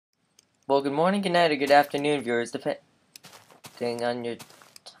Well, good morning, good night, or good afternoon, viewers, depending on your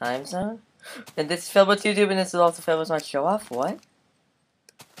time zone. And this is filled with YouTube, and this is also filled with my show off. What?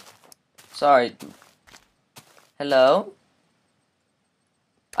 Sorry. Hello?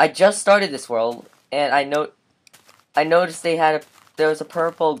 I just started this world, and I noticed there was a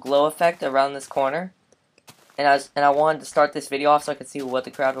purple glow effect around this corner, and I wanted to start this video off so I could see what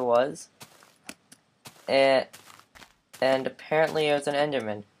the crap it was. And apparently it was an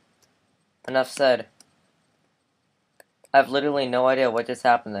Enderman. Enough said. I have literally no idea what just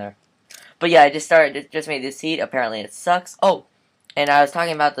happened there. But yeah, I just made this seed. Apparently it sucks. Oh, and I was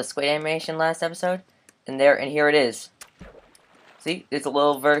talking about the squid animation last episode, and here it is. See, it's a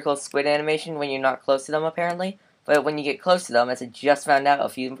little vertical squid animation when you're not close to them, apparently. But when you get close to them, as I just found out a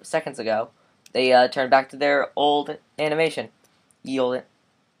few seconds ago, they turn back to their old animation.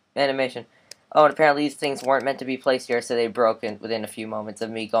 Animation. Oh, and apparently these things weren't meant to be placed here, so they broke within a few moments of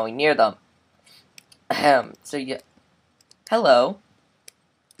me going near them. So yeah. Hello.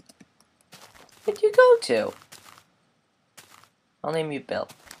 Where'd you go to? I'll name you Bill.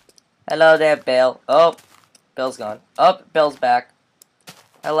 Hello there, Bill. Oh, Bill's gone. Oh, Bill's back.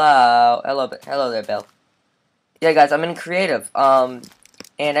 Hello. Hello there, Bill. Yeah, guys, I'm in creative. And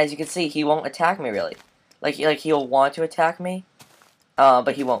as you can see, he won't attack me, really. Like he'll want to attack me,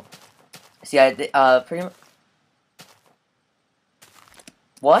 but he won't. See, pretty much...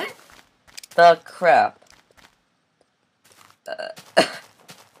 What? The crap?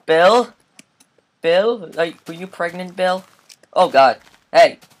 Bill? Bill? Were you pregnant, Bill? Oh, God.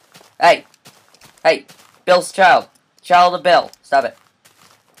 Hey. Hey. Hey. Bill's child. Child of Bill. Stop it.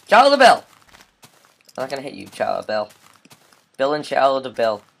 Child of Bill. I'm not gonna hit you, child of Bill. Bill and child of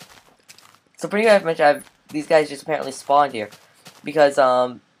Bill. So pretty much these guys just apparently spawned here. Because,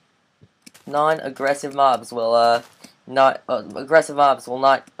 non-aggressive mobs will, aggressive mobs will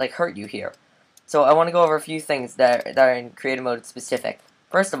not, like, hurt you here. So I want to go over a few things that are in creative mode specific.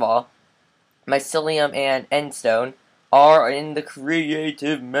 First of all, mycelium and endstone are in the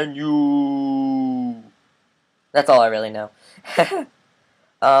creative menu. That's all I really know.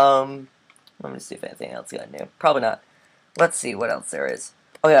 Let me see if anything else got new. Probably not. Let's see what else there is.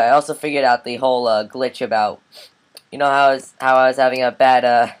 Oh yeah, I also figured out the whole glitch about, you know how I was having a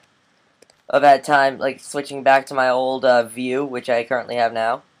bad time like switching back to my old view, which I currently have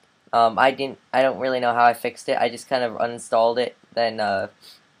now. I don't really know how I fixed it. I just kind of uninstalled it, then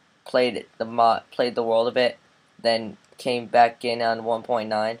played the world a bit, then came back in on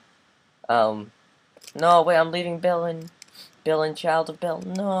 1.9. No, wait, I'm leaving Bill and Child of Bill.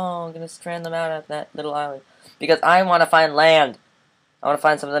 No, I'm gonna strand them out at that little island because I want to find land. I want to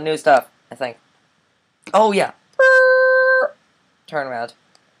find some of the new stuff, I think. Oh yeah, turn around,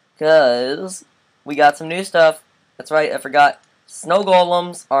 cause we got some new stuff. That's right, I forgot. Snow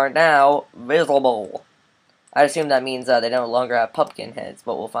golems are now visible. I assume that means they no longer have pumpkin heads,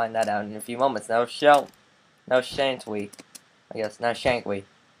 but we'll find that out in a few moments. Now shan't we? I guess, now shank we.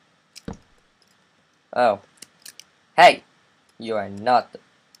 Oh. Hey! You are not the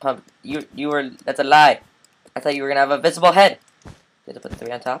pump. You were, that's a lie. I thought you were gonna have a visible head. Did I put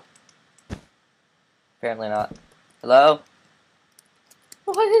 3 on top? Apparently not. Hello?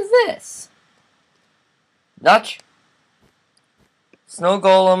 What is this? Notch? Snow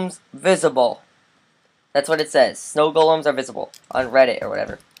golems visible. That's what it says. Snow golems are visible on Reddit or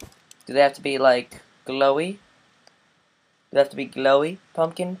whatever. Do they have to be like glowy? Do they have to be glowy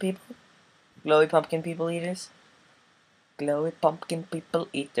pumpkin people? Glowy pumpkin people eaters? Glowy pumpkin people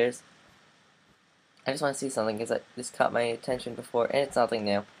eaters. I just want to see something because this caught my attention before, and it's nothing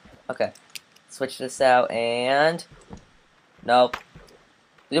new. Okay, switch this out and nope.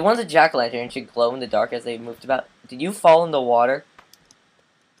 The ones at jack-o'-lantern should glow in the dark as they moved about. Did you fall in the water?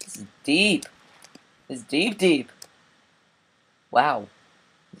 This is deep. It's deep, deep. Wow.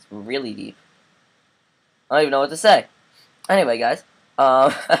 It's really deep. I don't even know what to say. Anyway, guys.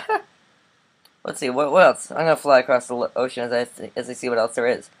 Let's see. What else? I'm gonna fly across the ocean as I see what else there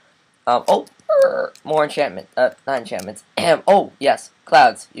is. More enchantment. Not enchantments. Oh, yes.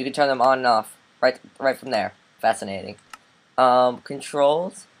 Clouds. You can turn them on and off. Right from there. Fascinating.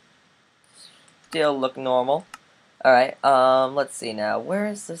 Controls. Still look normal. Alright, let's see now. Where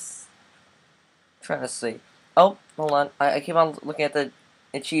is this? I'm trying to see. Oh, hold on. I keep on looking at the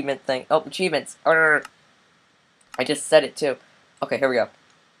achievement thing. Oh, achievements. Arrgh. I just said it too. Okay, here we go.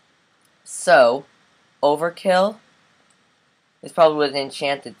 So, overkill is probably an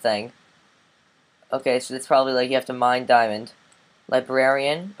enchanted thing. Okay, so it's probably like you have to mine diamond.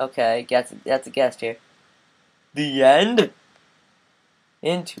 Librarian. Okay, that's a guest here. The end?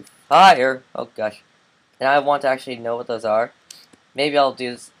 Into fire. Oh, gosh. And I want to actually know what those are. Maybe I'll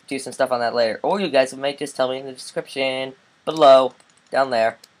do do some stuff on that later. Or you guys might just tell me in the description below, down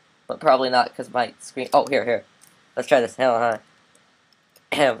there. But probably not, because my screen... Oh, here. Let's try this. Hang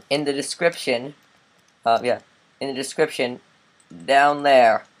on. In the description... yeah. In the description, down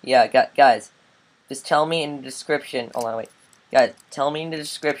there. Yeah, guys. Just tell me in the description... Hold on, wait. Guys, tell me in the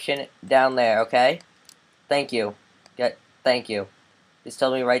description down there, okay? Thank you. Thank you. Just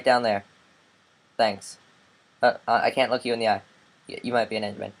tell me right down there. Thanks. I can't look you in the eye. You might be an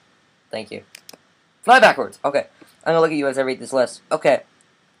Enderman. Thank you. Fly backwards. Okay. I'm gonna look at you as I read this list. Okay.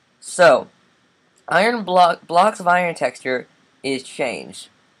 So, iron blocks of iron texture is changed,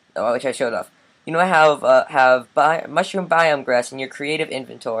 which I showed off. You know, I have mushroom biome grass in your creative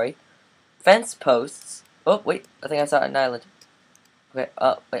inventory. Fence posts. Oh wait, I think I saw an island. Okay.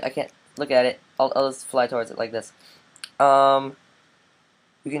 Wait, I can't look at it. I'll just fly towards it like this.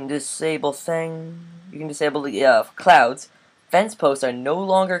 You can disable You can disable the clouds. Fence posts are no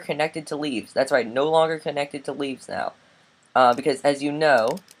longer connected to leaves. That's right, no longer connected to leaves now. Because as you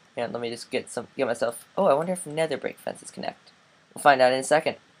know, and let me just get myself. Oh, I wonder if nether brick fences connect. We'll find out in a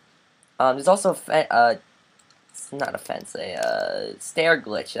second. There's also it's not a fence, a stair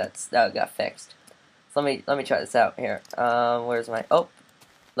glitch that got fixed. So let me try this out here. Where's my? Oh,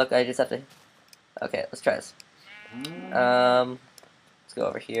 look, I just have to. Okay, let's try this. Let's go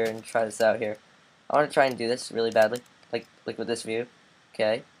over here and try this out here. I want to try and do this really badly, like with this view.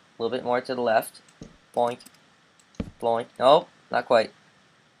 Okay, a little bit more to the left. Boink, boink. Nope, not quite.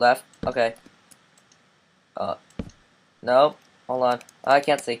 Left. Okay. Nope. Hold on. I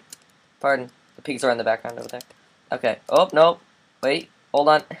can't see. Pardon. The pigs are in the background over there. Okay. Oh no. Wait. Hold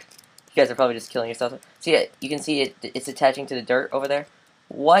on. You guys are probably just killing yourselves. See it? You can see it. It's attaching to the dirt over there.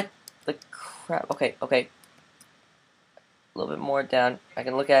 What the crap? Okay. Okay. A little bit more down. I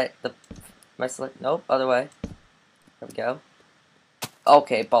can look at my select. Nope, other way. There we go.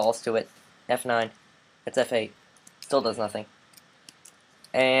 Okay, balls to it. F9. It's F8. Still does nothing.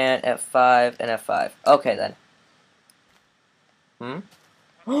 And F5 and F5. Okay then.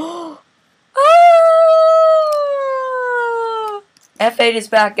 Ah! F8 is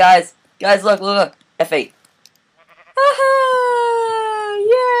back, guys. Guys, look. F8.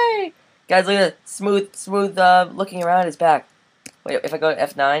 Yay! Guys, look at it. Smooth, looking around is back. Wait, if I go to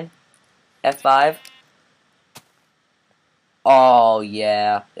F9, F5. Oh,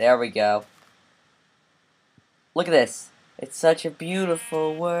 yeah. There we go. Look at this. It's such a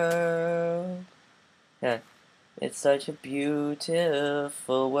beautiful world. Yeah. It's such a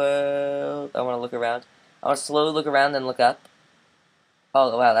beautiful world. I want to look around. I want to slowly look around and look up.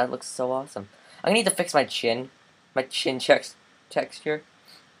 Oh, wow, that looks so awesome. I'm going to need to fix my chin. My chin texture.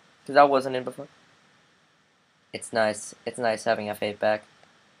 Because that wasn't in before. It's nice. It's nice having F8 back.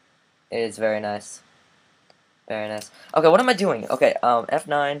 It is very nice. Very nice. Okay, what am I doing? Okay,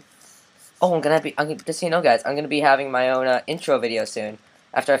 F9. Oh, just so you know, guys, I'm gonna be having my own intro video soon.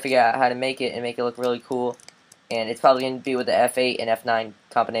 After I figure out how to make it and make it look really cool. And it's probably gonna be with the F8 and F9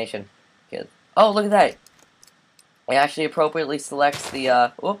 combination. Okay. Oh, look at that. It actually appropriately selects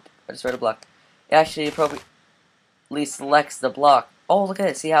the, whoop, I just read a block. It actually appropriately selects the block. Oh, look at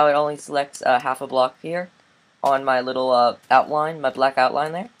it. See how it only selects half a block here on my little outline, my black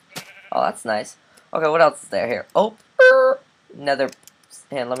outline there? Oh, that's nice. Okay, what else is there here? Oh, nether.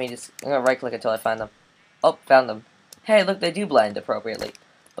 And I'm gonna right click until I find them. Oh, found them. Hey, look, they do blend appropriately.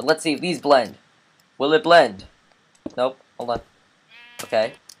 But let's see if these blend. Will it blend? Nope. Hold on.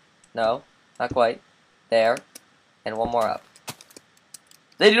 Okay. No, not quite. There. And one more up.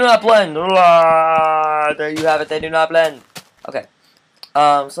 They do not blend. There you have it. They do not blend. Okay.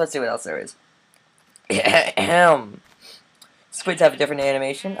 So let's see what else there is. Squids have a different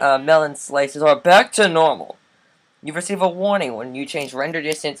animation. Melon slices are back to normal. You receive a warning when you change render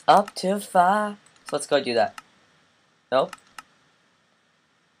distance up to 5. So let's go do that. Nope.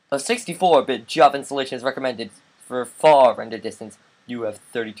 A 64-bit Java installation is recommended for far render distance. You have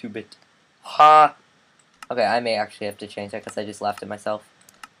 32-bit. Ha! Okay, I may actually have to change that because I just laughed at myself.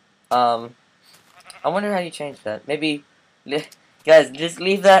 I wonder how you change that. Maybe, guys, just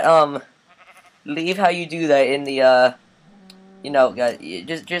leave that, leave how you do that in the, you know, guys,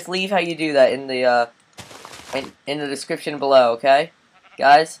 just leave how you do that in the, in the description below, okay?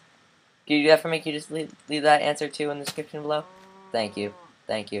 Guys, can you do that for me? Can you just leave that answer too in the description below? Thank you.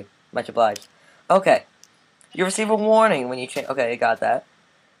 Thank you. Much obliged. Okay. You receive a warning when you change. Okay, I got that.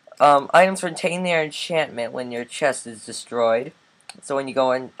 Items retain their enchantment when your chest is destroyed. So when you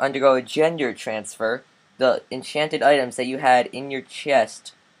go and undergo a gender transfer, the enchanted items that you had in your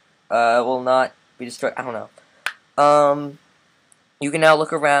chest will not be destroyed. I don't know. You can now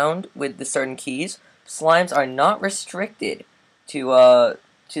look around with the certain keys. Slimes are not restricted to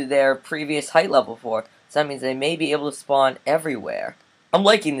to their previous height level 4. So that means they may be able to spawn everywhere. I'm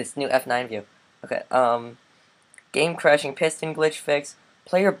liking this new F9 view. Okay, game crashing piston glitch fix.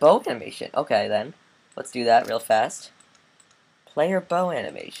 Player bow animation. Okay, then. Let's do that real fast. Player bow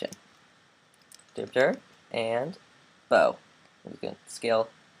animation. Dipter and bow. I'm just gonna scale.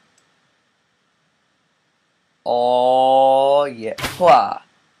 Oh yeah. Wah.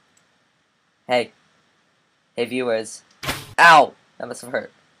 Hey. Hey viewers. Ow! That must have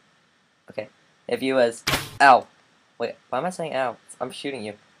hurt. Okay. Hey viewers. Ow. Wait, why am I saying ow? I'm shooting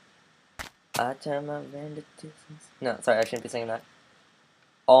you. I turn my random distance. No, sorry, I shouldn't be saying that.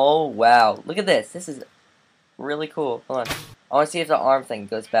 Oh wow. Look at this. This is really cool. Hold on. I wanna see if the arm thing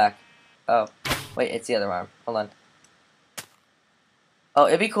goes back. Oh. Wait, it's the other arm. Hold on. Oh,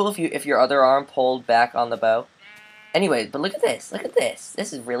 it'd be cool if your other arm pulled back on the bow. Anyway, but look at this. Look at this.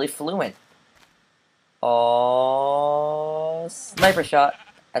 This is really fluent. Oh, sniper shot.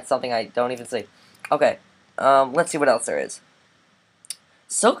 That's something I don't even see. Okay. Let's see what else there is.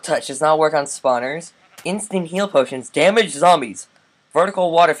 Soak Touch does not work on spawners. Instant heal potions damage zombies.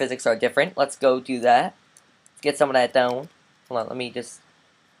 Vertical water physics are different. Let's go do that. Let's get some of that down. Hold on, let me just...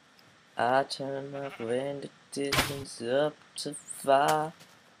 I turn my random distance up to 5.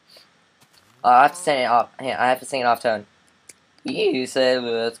 I have to sing it off. I have to sing it off tone. You said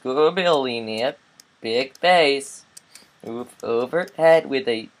let's go building it. Big face. Move overhead with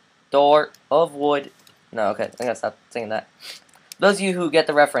a door of wood. No, okay, I'm gonna stop singing that. Those of you who get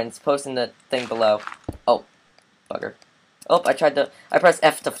the reference, post in the thing below. Oh, bugger. Oh, I pressed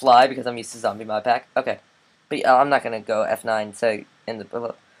F to fly because I'm used to zombie mod pack. Okay, but I'm not gonna go F9. So in the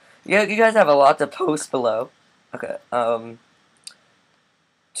below. Yeah, you guys have a lot to post below. Okay,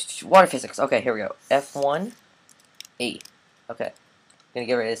 water physics. Okay, here we go. F1, E. Okay, gonna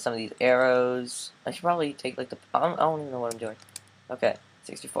get rid of some of these arrows. I should probably take like the. I don't even know what I'm doing. Okay,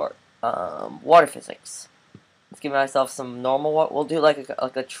 64. Water physics. Let's give myself some normal water. We'll do like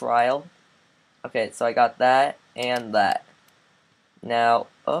a trial. Okay, so I got that and that. Now,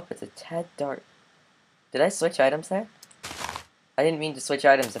 oh, it's a tad dark. Did I switch items there? I didn't mean to switch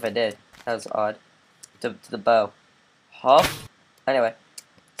items if I did. That was odd. To the bow. Hop. Anyway.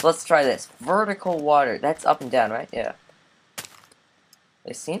 So let's try this. Vertical water. That's up and down, right? Yeah.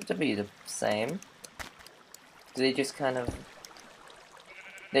 They seem to be the same. Do they just kind of...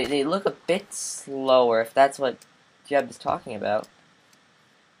 They look a bit slower, if that's what Jeb is talking about.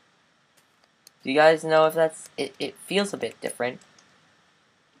 Do you guys know if that's... It feels a bit different.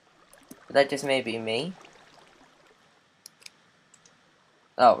 But that just may be me.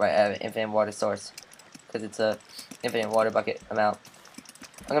 Oh, right, I have an infinite water source. Because it's a infinite water bucket amount.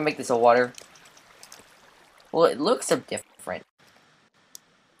 I'm gonna make this a water. Well, it looks a different.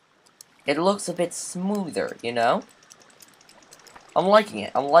 It looks a bit smoother, you know? I'm liking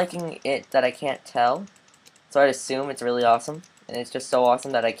it. I'm liking it that I can't tell. So I'd assume it's really awesome. And it's just so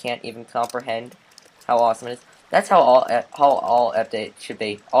awesome that I can't even comprehend how awesome it is. That's how all updates should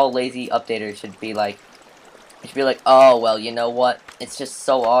be. All lazy updaters should be like. It should be like, oh, well, you know what? It's just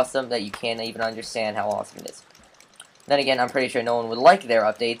so awesome that you can't even understand how awesome it is. Then again, I'm pretty sure no one would like their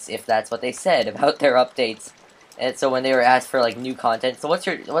updates if that's what they said about their updates. And so when they were asked for like new content, so what's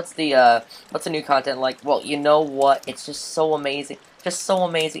the new content like? Well, you know what? It's just so amazing. Just so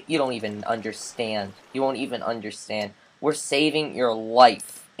amazing. You don't even understand. You won't even understand. We're saving your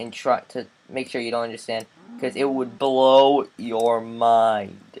life and try to make sure you don't understand because it would blow your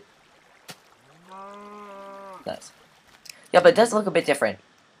mind. Nice. Yeah, but it does look a bit different.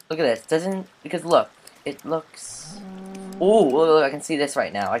 Look at this. Doesn't because look, it looks. Ooh, look, I can see this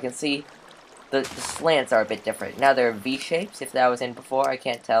right now. I can see the slants are a bit different. Now they're V shapes. If that was in before, I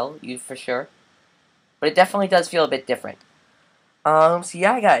can't tell you for sure. But it definitely does feel a bit different. So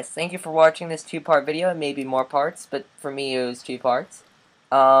yeah, guys, thank you for watching this 2-part video. It may be more parts, but for me it was 2 parts.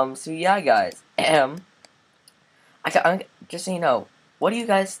 So yeah, guys, just so you know, what do you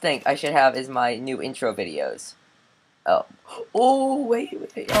guys think I should have as my new intro videos? Oh, wait,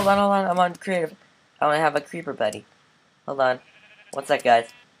 hold on, I'm on creative. I want to have a creeper buddy. Hold on. What's that, guys?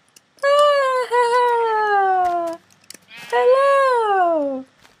 Ah, hello!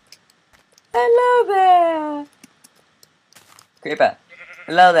 Hello there! Creeper.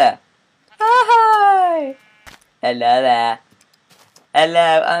 Hello there. Hi! Hello there.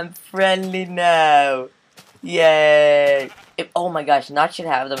 Hello, I'm friendly now. Yay! Oh my gosh, Notch should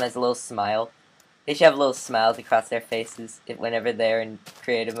have them as a little smile. They should have little smiles across their faces whenever they're in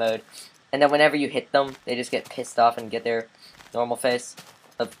creative mode. And then whenever you hit them, they just get pissed off and get their normal face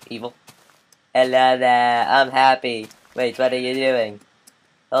of evil. Hello there, I'm happy. Wait, what are you doing?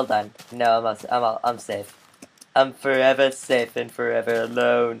 Hold on. No, I'm safe. I'm forever safe and forever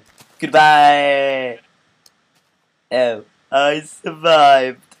alone. Goodbye. Oh, I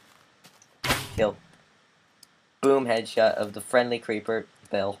survived. Kill. Boom, headshot of the friendly creeper,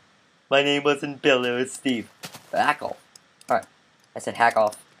 Bill. My name wasn't Bill, it was Steve. Hack off. Alright, I said hack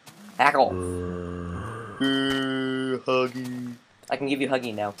off. Hack off. Huggy. I can give you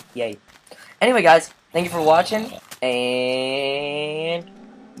Huggy now. Yay. Anyway, guys, thank you for watching. And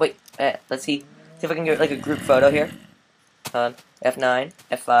wait, let's see if I can get like a group photo here. F9,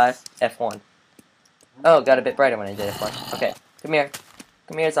 F5, F1. Oh, got a bit brighter when I did F1. Okay, come here.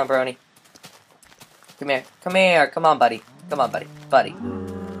 Come here, Zombroni. Come here. Come here. Come on, buddy. Come on, buddy. Buddy.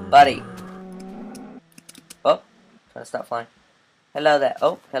 Buddy. Oh, trying to stop flying. Hello there.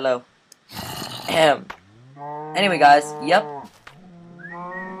 Oh, hello. Anyway, guys, yep.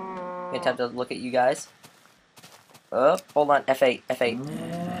 Gonna attempt to look at you guys. Oh, hold on. F8.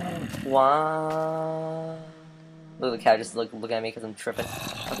 F8. One. Look, the cow just looking at me because I'm tripping.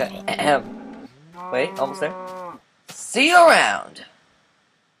 Okay. Wait, almost there. See you around.